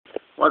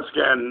Once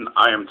again,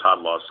 I am Todd,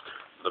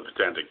 the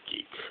Pedantic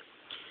Geek.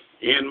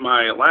 In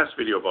my last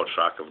video about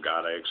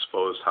ShockofGod, I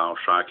exposed how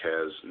Shock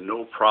has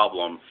no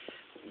problem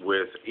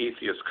with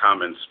atheist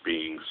comments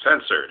being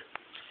censored.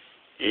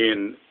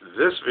 In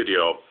this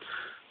video,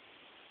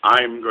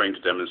 I'm going to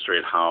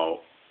demonstrate how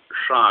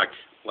Shock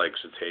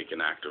likes to take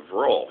an active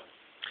role.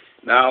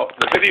 Now,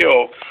 the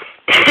video,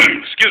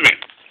 excuse me,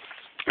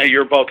 that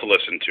you're about to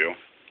listen to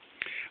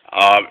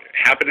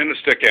happened in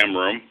the Stickam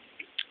room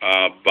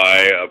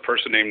by a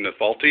person named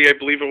Nathalti, I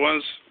believe it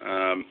was,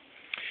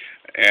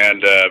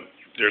 and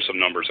there's some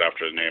numbers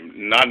after the name.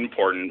 Not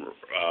important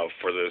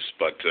for this,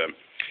 but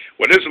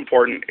what is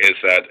important is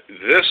that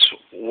this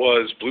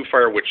was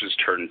Bluefire Witch's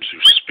turn to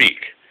speak.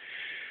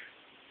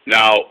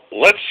 Now,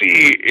 let's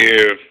see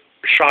if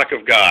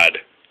ShockofGod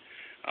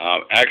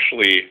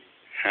actually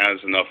has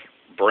enough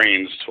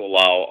brains to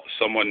allow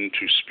someone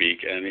to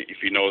speak, and if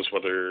he knows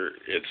whether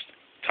it's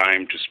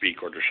time to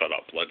speak or to shut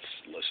up. Let's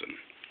listen.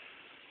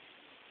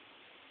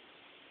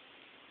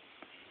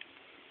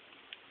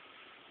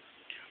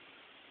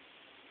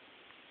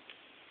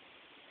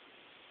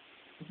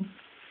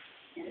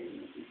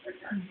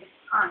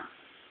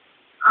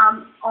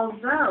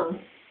 Although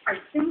I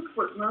think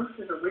what most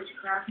of the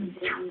witchcraft and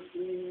Satan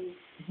community,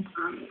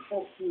 the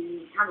cult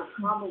community, have a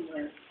problem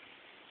with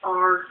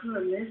are some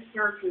of the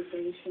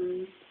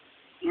mischaracterizations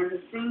and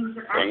the things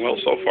that going well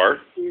so far.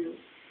 Do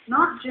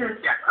not just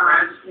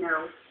you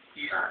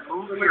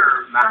move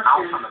your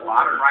mouse on the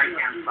bottom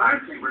right-hand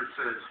side, see where it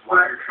says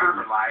 "What Your True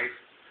for Life,"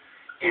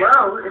 and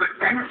click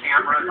that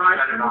camera and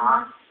shut it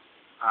off.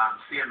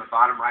 See in the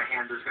bottom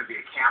right-hand, there's going to be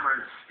a camera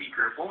and a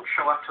speaker. It won't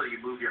show up till you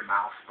move your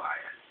mouse by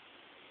it.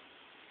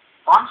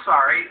 Oh, I'm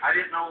sorry. I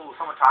didn't know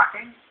someone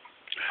talking.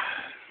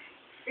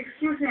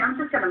 Excuse me, I'm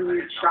just going to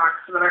mute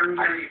Shock so that I'm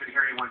I didn't even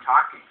hear anyone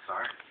talking.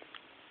 Sorry.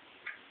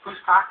 Who's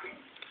talking?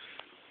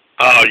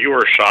 You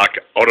were Shock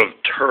out of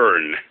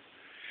turn.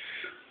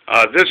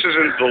 This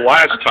isn't the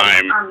last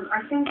time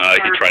I think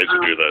he tries to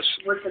do this.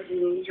 What's a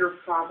major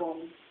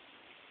problem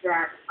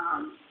that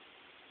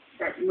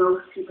that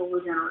most people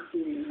within our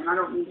community, and I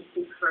don't mean to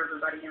speak for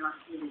everybody in our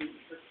community.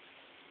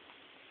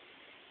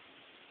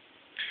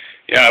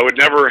 Yeah, it would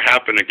never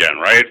happen again,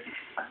 right?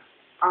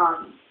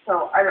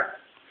 So I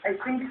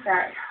think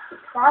that the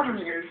problem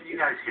is you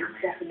guys hear me?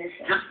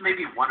 Definition. Just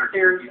maybe one or two.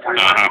 There's a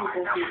lot of people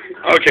who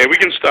Okay, we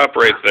can stop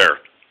right there.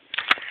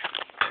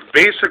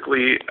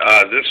 Basically,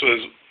 this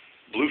was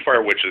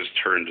Bluefire Witch's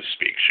turn to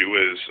speak. She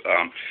was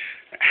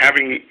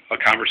having a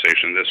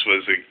conversation. This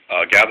was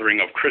a gathering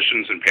of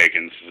Christians and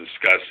pagans to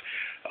discuss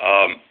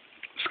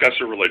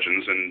their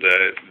religions, and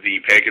the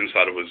pagans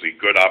thought it was a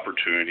good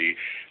opportunity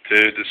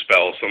to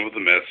dispel some of the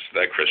myths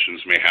that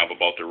Christians may have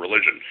about their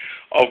religion.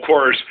 Of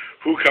course,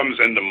 who comes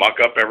in to muck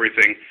up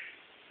everything?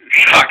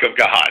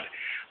 ShockofGod.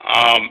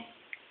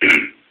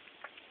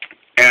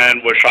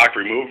 And was Shock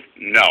removed?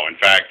 No. In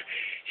fact,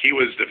 he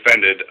was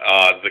defended.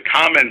 The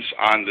comments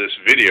on this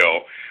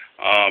video,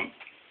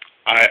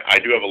 I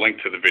do have a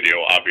link to the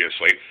video,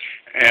 obviously.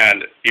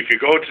 And if you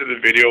go to the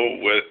video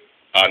with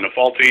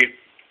Nathalti,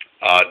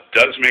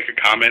 does make a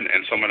comment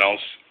and someone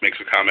else makes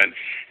a comment,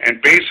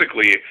 and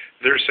basically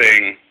they're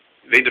saying,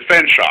 they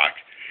defend Shock.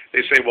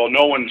 They say, well,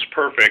 no one's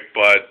perfect,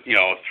 but, you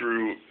know,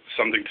 through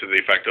something to the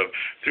effect of,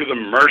 through the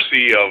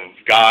mercy of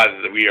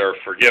God that we are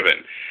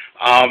forgiven.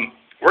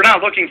 We're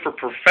not looking for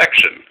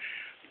perfection.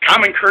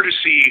 Common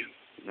courtesy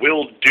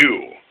will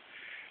do.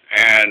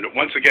 And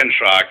once again,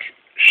 Shock,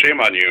 shame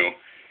on you.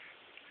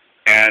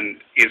 And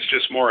it's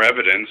just more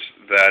evidence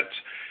that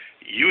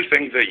you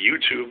think that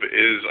YouTube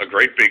is a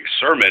great big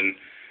sermon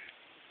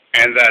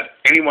and that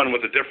anyone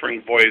with a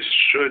differing voice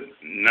should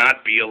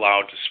not be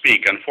allowed to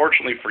speak.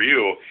 Unfortunately for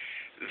you,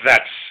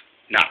 that's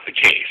not the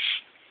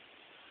case.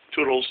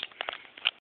 Toodles.